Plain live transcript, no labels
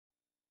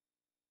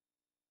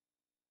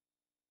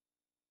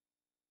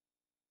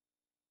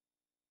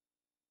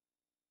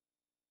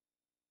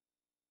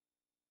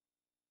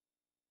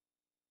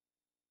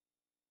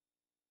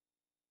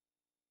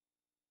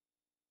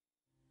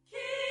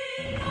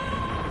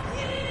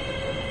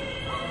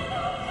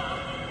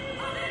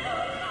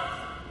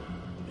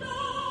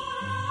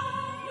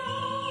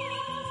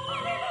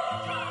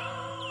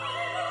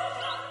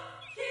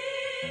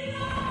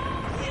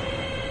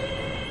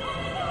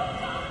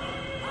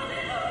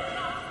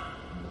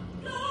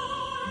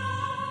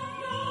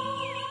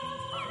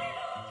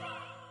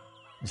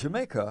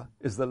Jamaica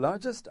is the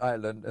largest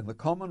island in the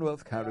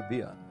Commonwealth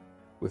Caribbean,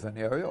 with an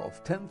area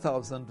of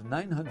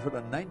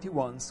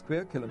 10,991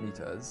 square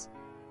kilometers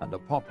and a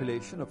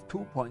population of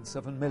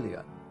 2.7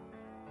 million.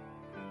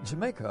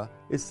 Jamaica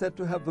is said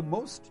to have the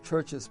most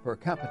churches per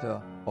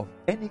capita of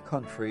any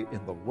country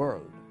in the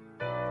world.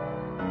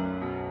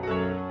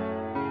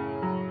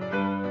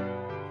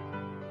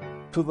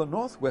 To the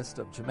northwest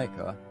of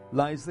Jamaica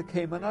lies the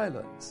Cayman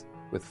Islands,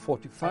 with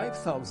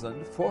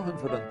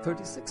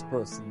 45,436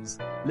 persons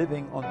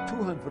living on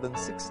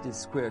 260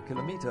 square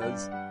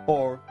kilometers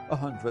or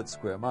 100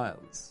 square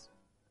miles.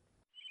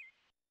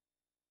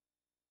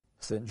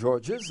 St.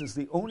 George's is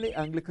the only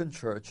Anglican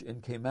church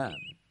in Cayman.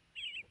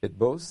 It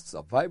boasts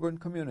a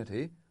vibrant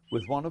community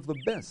with one of the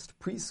best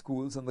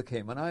preschools in the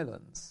Cayman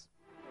Islands.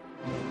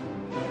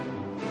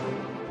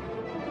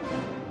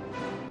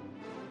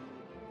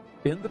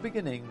 In the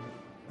beginning,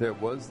 there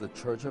was the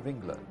Church of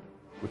England,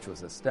 which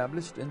was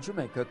established in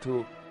Jamaica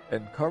to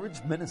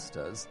encourage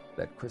ministers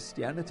that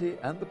Christianity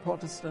and the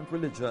Protestant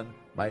religion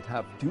might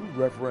have due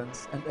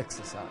reverence and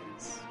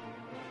exercise.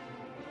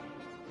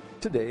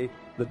 Today,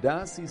 the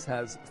diocese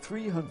has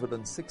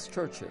 306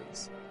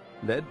 churches,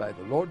 led by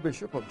the Lord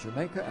Bishop of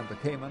Jamaica and the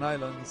Cayman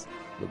Islands,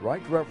 the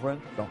Right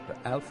Reverend Dr.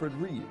 Alfred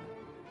Reed,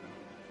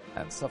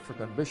 and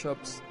suffragan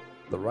bishops,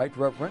 the Right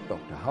Reverend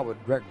Dr.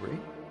 Howard Gregory,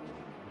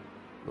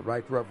 the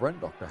Right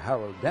Reverend Dr.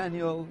 Harold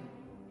Daniel,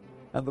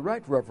 and the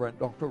Right Reverend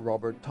Dr.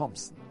 Robert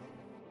Thompson.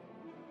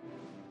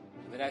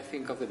 When I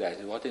think of the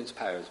diocese, what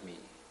inspires me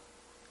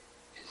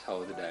is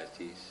how the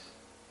diocese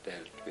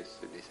dealt with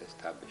this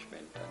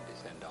establishment and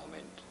this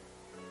endowment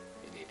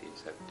in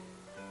 1870.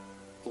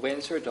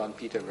 When Sir John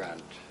Peter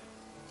Grant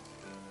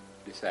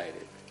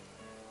decided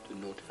to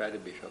notify the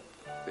bishop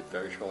with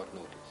very short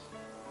notice,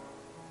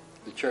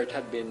 the church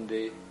had been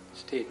the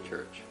state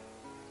church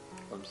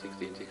from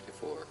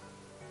 1664,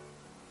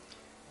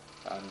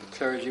 and the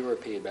clergy were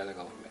paid by the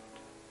government.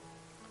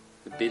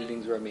 The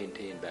buildings were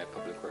maintained by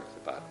Public Works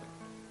Department.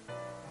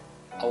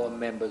 Our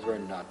members were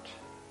not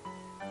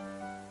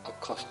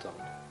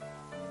accustomed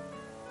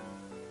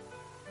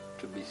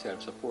to be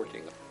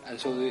self-supporting. And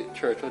so the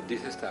church was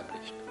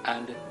disestablished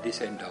and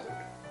disendowed.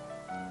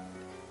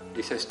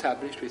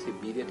 Disestablished with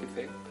immediate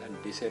effect and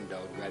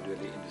disendowed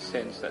gradually, in the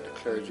sense that the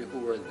clergy who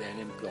were then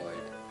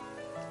employed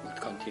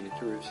would continue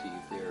to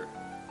receive their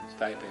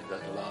stipends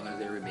as long as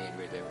they remained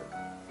where they were.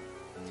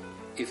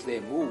 If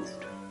they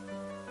moved,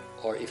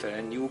 or if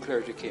a new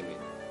clergy came in,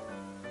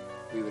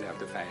 we would have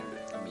to find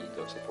a means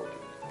of supporting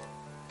them.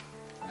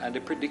 And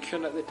the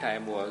prediction at the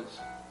time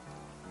was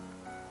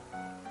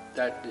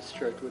that this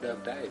church would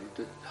have died.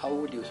 How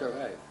would you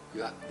survive?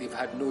 You've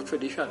had no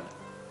tradition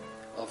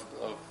of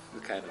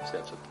the kind of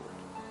self-support.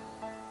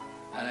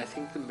 And I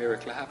think the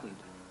miracle happened,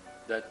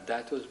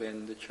 that was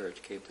when the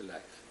church came to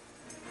life.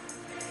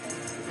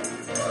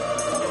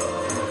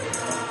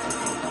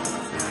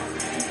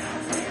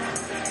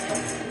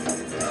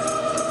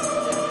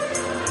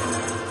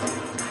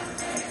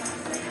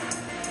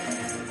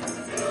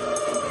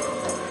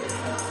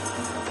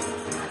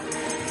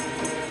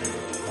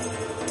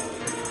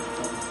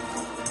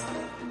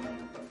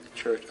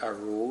 Church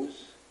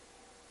arose,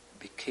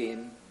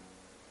 became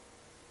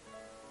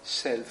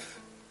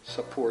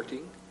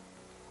self-supporting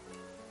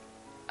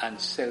and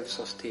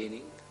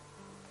self-sustaining.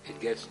 It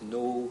gets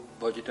no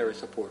budgetary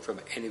support from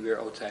anywhere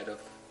outside of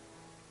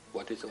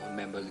what its own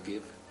members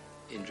give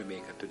in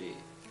Jamaica today.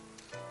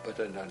 But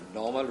on the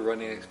normal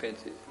running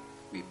expenses,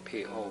 we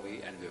pay our way,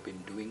 and we have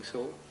been doing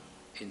so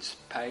in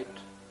spite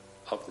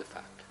of the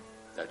fact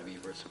that we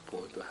were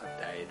supposed to have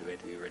died when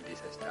we were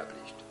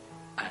disestablished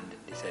and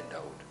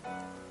disendowed.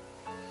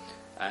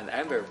 And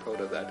I'm very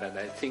proud of that, and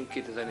I think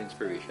it is an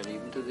inspiration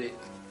even to the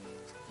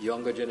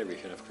younger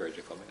generation of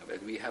clergy coming up,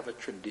 that we have a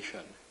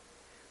tradition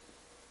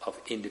of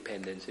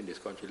independence in this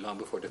country long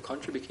before the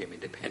country became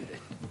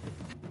independent.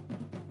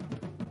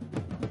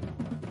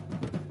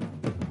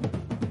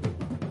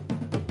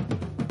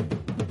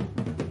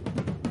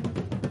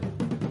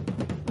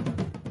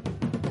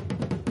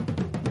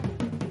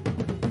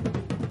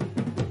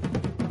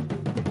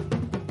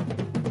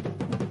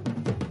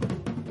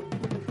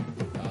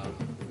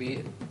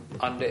 We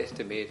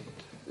underestimate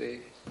the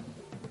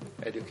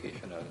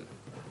educational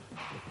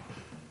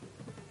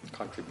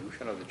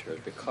contribution of the church,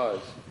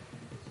 because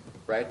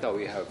right now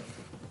we have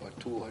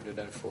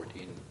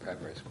 214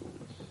 primary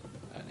schools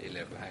and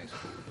 11 high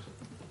schools.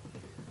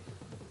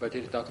 But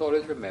it is not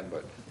always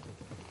remembered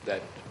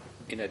that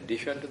in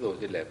addition to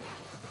those 11,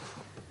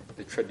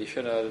 the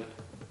traditional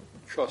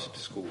trust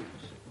schools,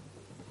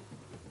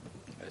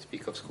 I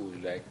speak of schools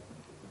like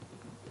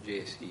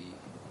JC,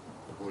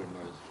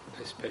 Woolmer's,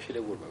 especially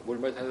Woolmer.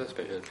 Woolmer has a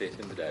special place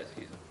in the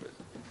diocese.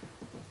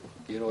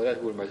 Do you know that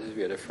Woolmer is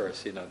where the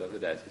first synod of the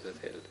diocese was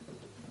held?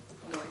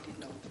 No, I didn't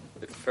know.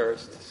 The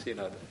first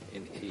synod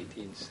in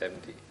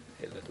 1870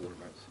 held at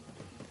Woolmer's.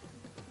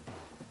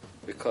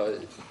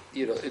 Because,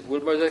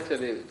 Woolmer's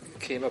actually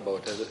came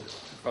about as a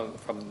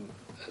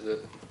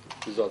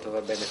result of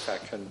a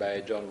benefaction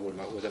by John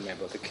Woolmer, who was a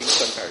member of the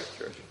Kingston Parish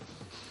Church.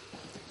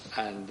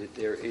 And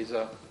there is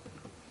a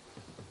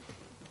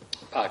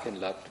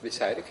parking lot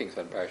beside the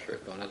Kingston Parish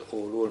Church, known as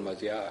Old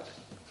Wolmer's Yard,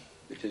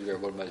 which is where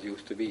Wolmer's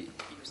used to be.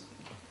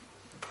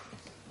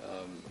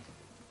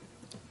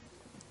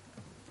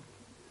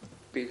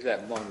 Places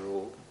like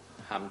Monroe,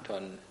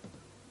 Hampton,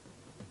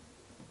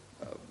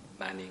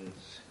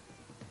 Mannings,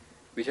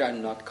 which are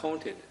not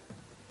counted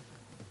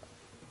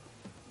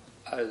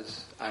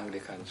as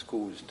Anglican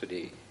schools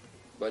today,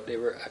 but they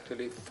were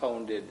actually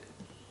founded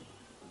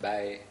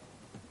by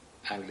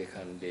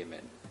Anglican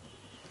laymen.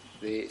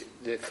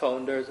 The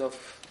founders of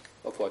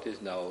what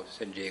is now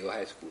St. Jago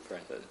High School, for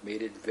instance,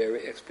 made it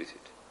very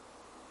explicit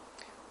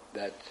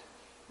that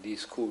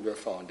these schools were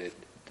founded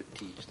to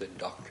teach the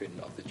doctrine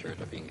of the Church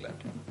of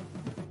England.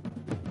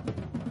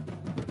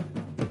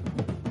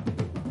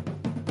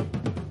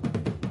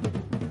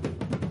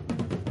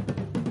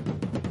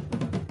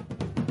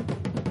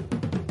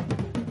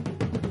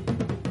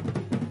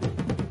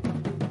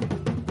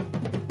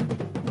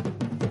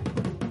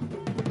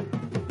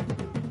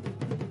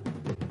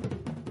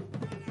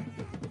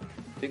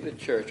 I think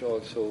the church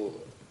also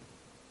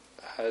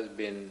has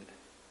been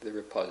the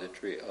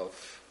repository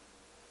of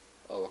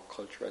our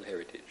cultural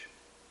heritage.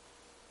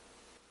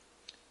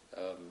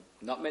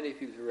 Not many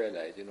people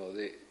realize,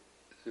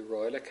 the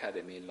Royal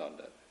Academy in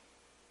London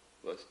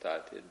was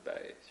started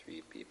by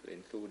 3 people,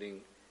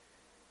 including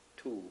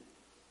 2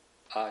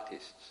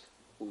 artists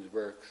whose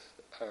works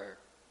were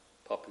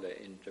popular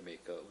in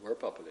Jamaica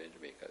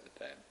at the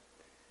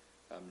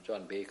time,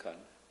 John Bacon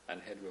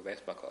and Edward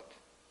Westmacott.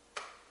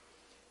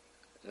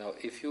 Now,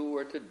 if you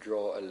were to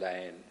draw a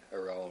line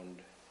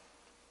around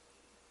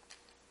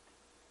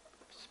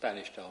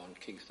Spanish Town,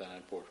 Kingston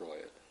and Port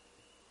Royal,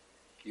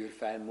 you'll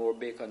find more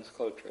Bacon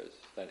sculptures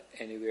than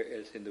anywhere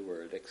else in the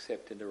world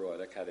except in the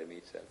Royal Academy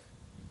itself.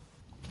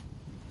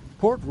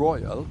 Port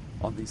Royal,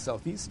 on the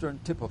southeastern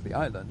tip of the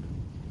island,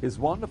 is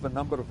one of a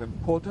number of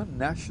important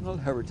national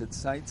heritage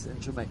sites in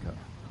Jamaica.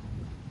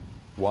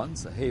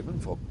 Once a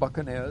haven for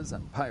buccaneers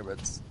and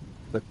pirates,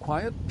 the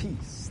quiet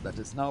peace that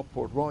is now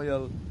Port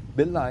Royal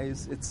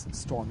belies its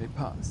stormy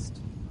past.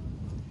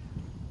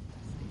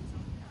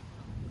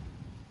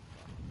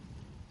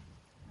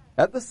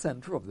 At the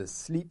center of this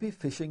sleepy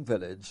fishing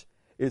village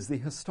is the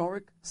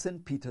historic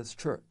St. Peter's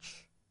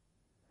Church.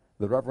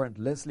 The Reverend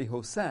Leslie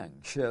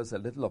Hosang shares a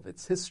little of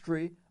its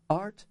history,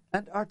 art,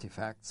 and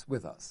artifacts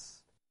with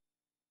us.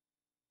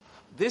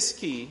 This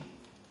key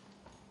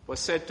was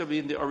said to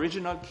be the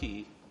original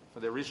key for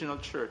the original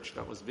church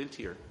that was built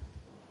here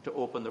to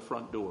open the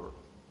front door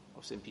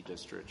of St.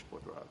 Peter's Church,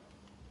 Port Royal.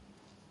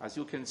 As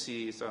you can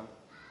see, it's an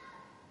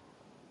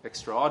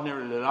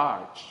extraordinarily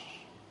large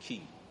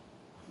key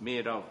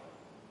made of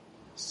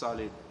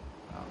solid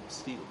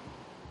steel.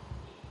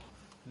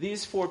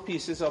 These 4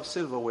 pieces of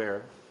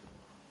silverware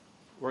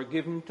were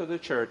given to the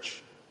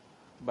church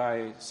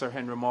by Sir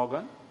Henry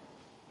Morgan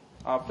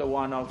after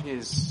one of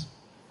his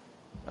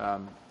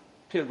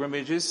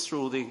pilgrimages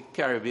through the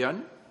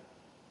Caribbean,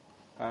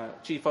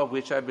 chief of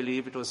which I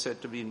believe it was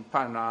said to be in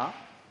Panama.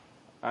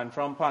 And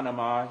from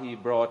Panama he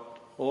brought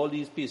all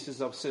these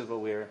pieces of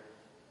silverware,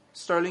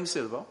 sterling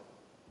silver,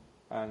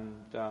 and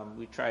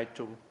we tried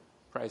to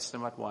price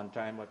them at one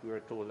time, but we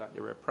were told that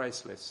they were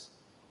priceless,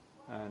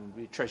 and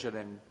we treasure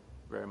them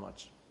very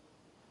much.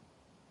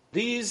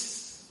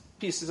 These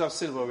pieces of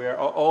silverware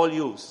are all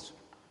used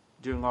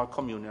during our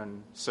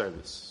communion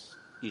service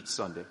each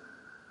Sunday.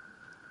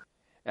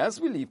 As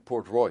we leave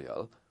Port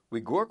Royal, we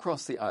go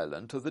across the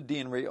island to the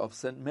Deanery of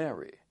St.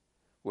 Mary,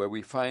 where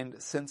we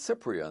find St.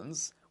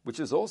 Cyprian's,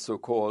 which is also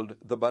called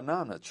the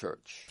Banana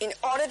Church. In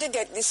order to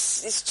get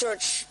this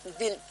church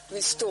built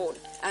with stone,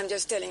 I'm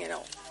just telling you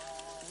now,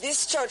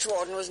 this church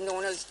warden was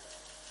known as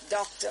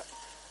Dr.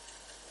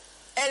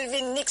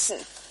 Elvin Nixon,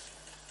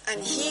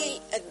 and he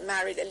had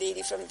married a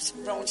lady from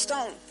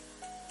Brownstown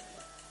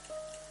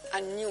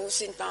and knew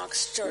St.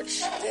 Mark's Church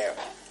there,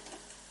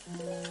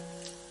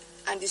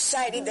 and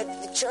decided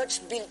that the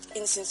church built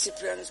in St.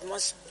 Cyprian's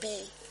must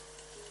be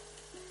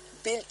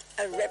built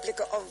a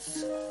replica of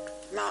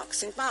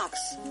St.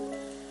 Mark's.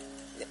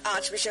 The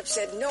Archbishop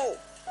said no.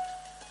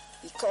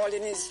 He called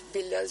in his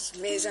builders,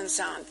 Maison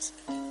Sant.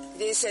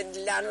 They said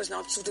the land was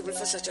not suitable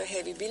for such a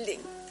heavy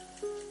building.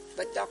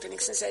 But Dr.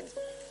 Nixon said,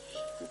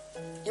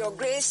 Your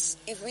Grace,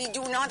 if we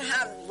do not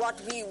have what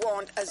we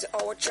want as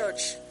our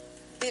church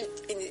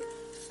built in the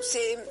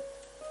same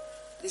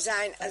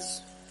design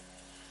as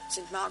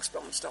St. Mark's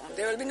Brownstown,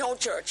 there will be no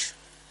church.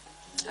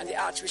 And the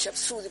Archbishop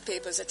threw the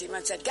papers at him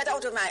and said, Get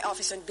out of my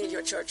office and build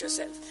your church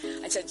yourself.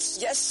 And said,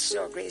 Yes,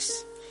 Your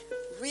Grace,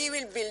 we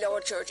will build our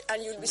church,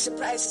 and you'll be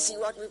surprised to see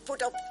what we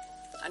put up.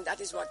 And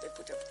that is what they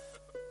put up.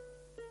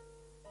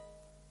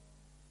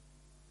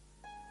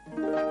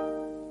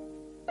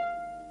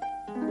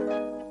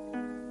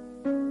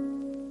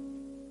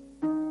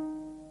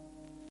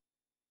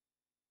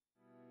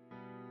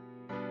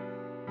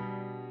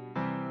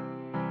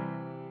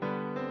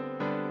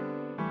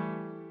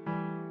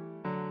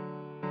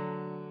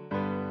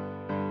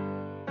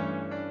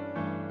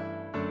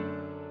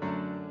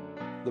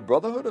 The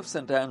Brotherhood of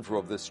St. Andrew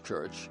of this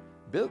church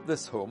built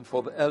this home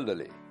for the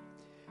elderly.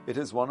 It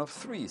is one of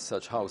 3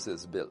 such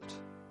houses built.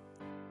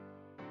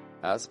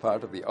 As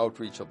part of the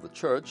outreach of the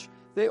church,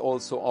 they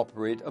also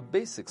operate a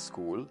basic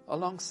school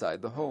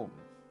alongside the home.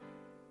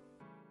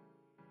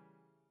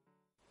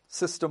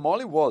 Sister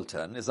Molly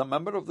Walton is a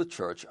member of the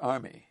church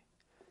army.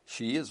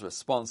 She is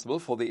responsible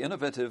for the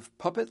innovative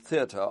puppet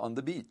theatre on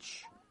the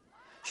beach.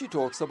 She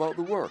talks about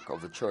the work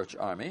of the church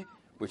army,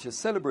 which is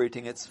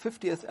celebrating its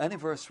 50th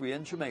anniversary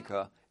in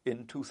Jamaica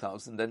in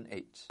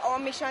 2008. Our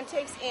mission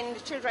takes in the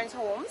children's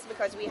homes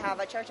because we have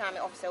a church army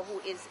officer who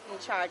is in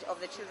charge of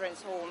the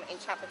children's home in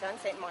Chapelton,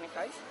 St.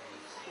 Monica's.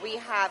 We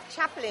have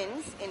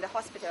chaplains in the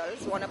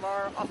hospitals. One of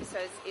our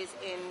officers is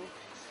in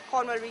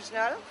Cornwall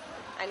Regional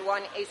and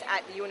one is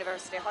at the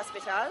University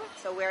Hospital.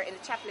 So we're in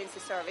the chaplaincy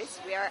service.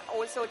 We are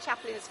also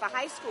chaplains for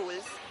high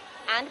schools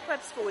and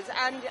prep schools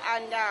and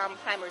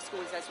primary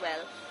schools as well.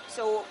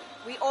 So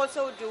we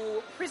also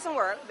do prison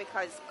work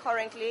because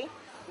currently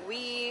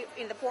we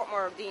in the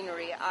Portmore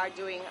Deanery are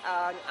doing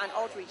an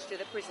outreach to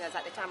the prisoners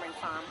at the Tamarind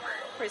Farm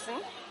prison.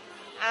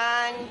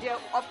 And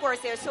of course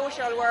there's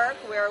social work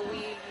where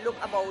we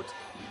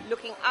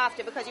looking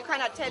after, because you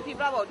cannot tell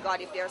people about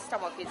God if their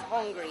stomach is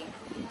hungry.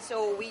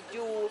 So we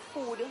do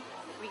food,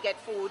 we get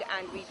food,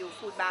 and we do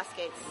food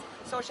baskets,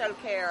 social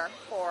care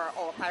for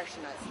our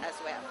parishioners as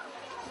well.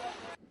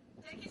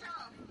 Take it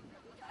off.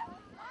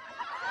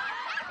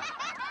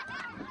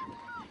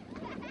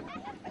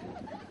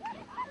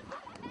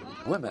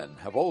 Women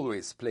have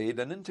always played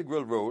an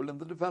integral role in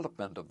the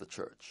development of the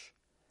church.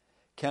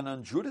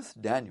 Canon Judith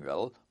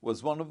Daniel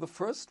was one of the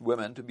first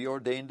women to be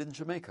ordained in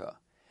Jamaica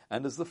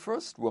and is the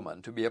first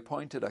woman to be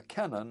appointed a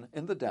canon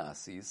in the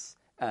diocese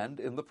and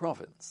in the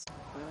province.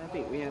 Well, I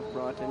think we have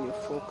brought a new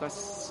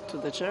focus to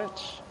the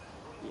church.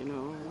 You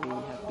know, we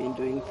have been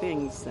doing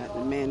things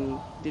that men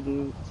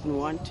didn't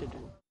want to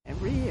do.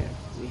 Every year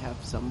we have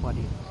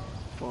somebody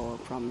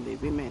from the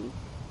women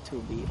to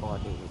be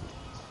ordained.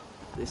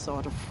 This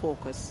sort of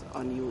focus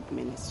on youth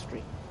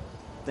ministry,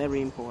 very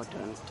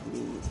important to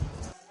me.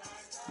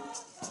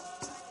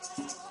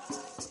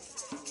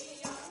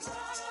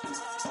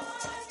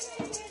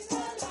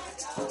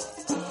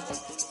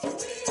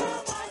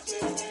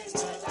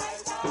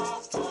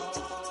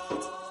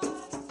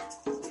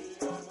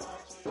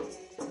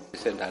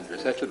 St. Andrew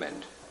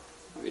Settlement,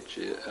 which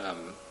is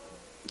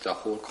a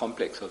whole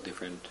complex of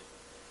different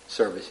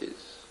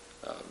services.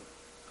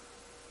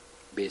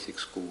 Basic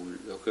school,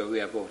 okay, we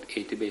have about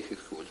 80 basic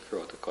schools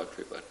throughout the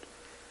country, but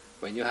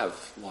when you have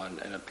one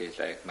in a place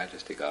like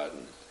Majesty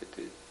Gardens, it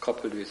is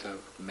coupled with a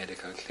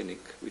medical clinic,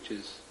 which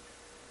is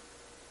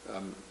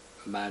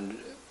manned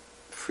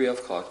free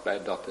of cost by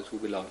doctors who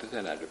belong to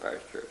St. Andrew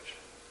Parish Church.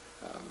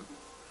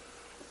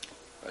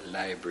 A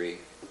library,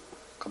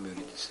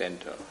 community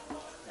center,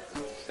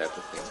 this type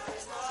of thing.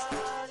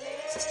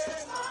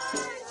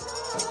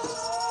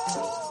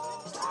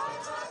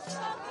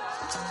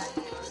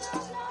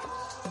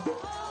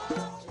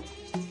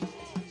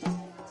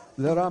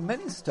 There are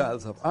many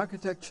styles of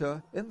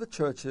architecture in the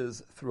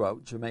churches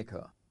throughout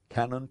Jamaica.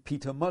 Canon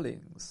Peter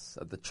Mullings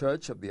at the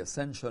Church of the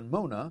Ascension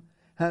Mona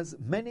has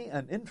many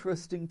an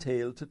interesting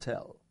tale to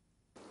tell.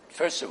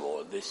 First of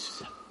all,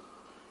 this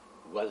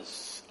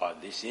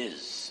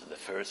is the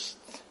first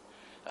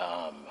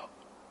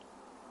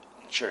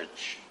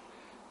church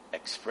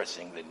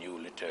expressing the new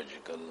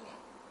liturgical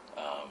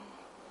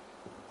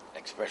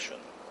expression,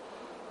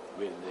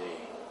 with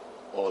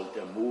the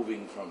altar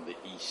moving from the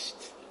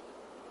east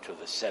to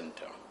the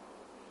center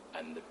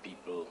and the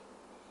people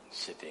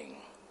sitting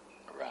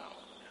around.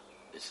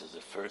 This is the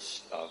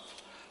first of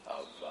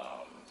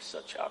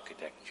such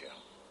architecture.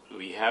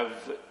 We have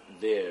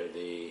there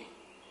the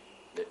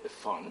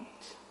font,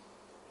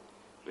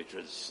 which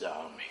was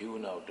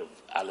hewn out of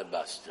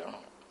alabaster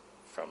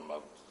from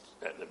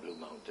the Blue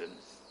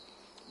Mountains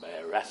by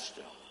a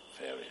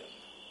Rastafarian.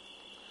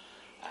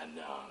 And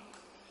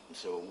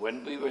so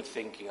when we were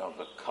thinking of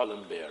a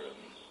columbarium,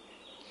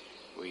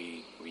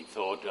 we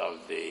thought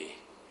of the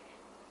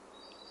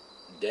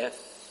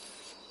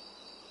death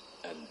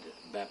and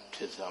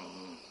baptism,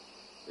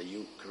 the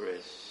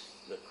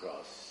Eucharist, the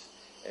cross,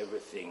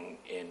 everything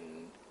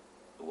in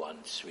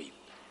one sweep,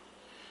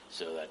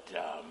 so that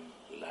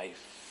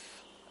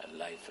life and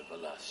life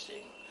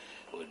everlasting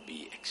would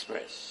be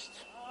expressed.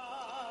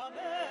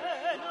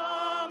 Amen,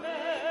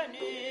 amen,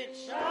 it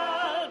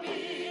shall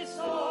be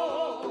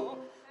so.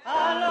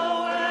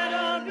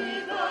 Hallowed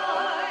be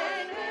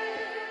thy name.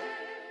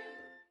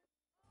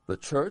 The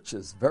church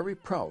is very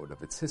proud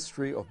of its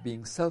history of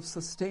being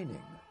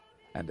self-sustaining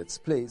and its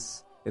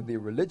place in the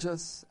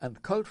religious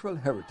and cultural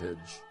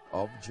heritage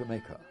of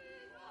Jamaica.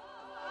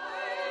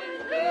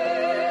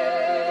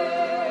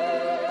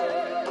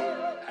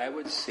 I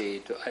would say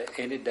to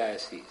any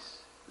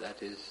diocese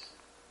that is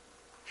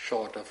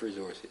short of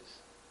resources,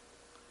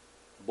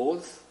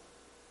 both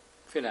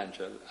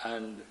financial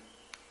and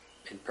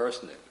in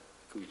personnel,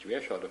 which we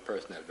are short of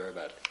personnel very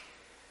badly.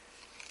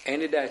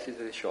 Any diocese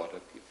that is short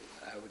of people,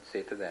 I would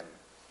say to them,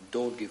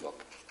 don't give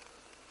up,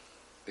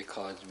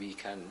 because we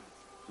can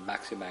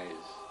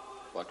maximize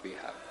what we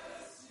have.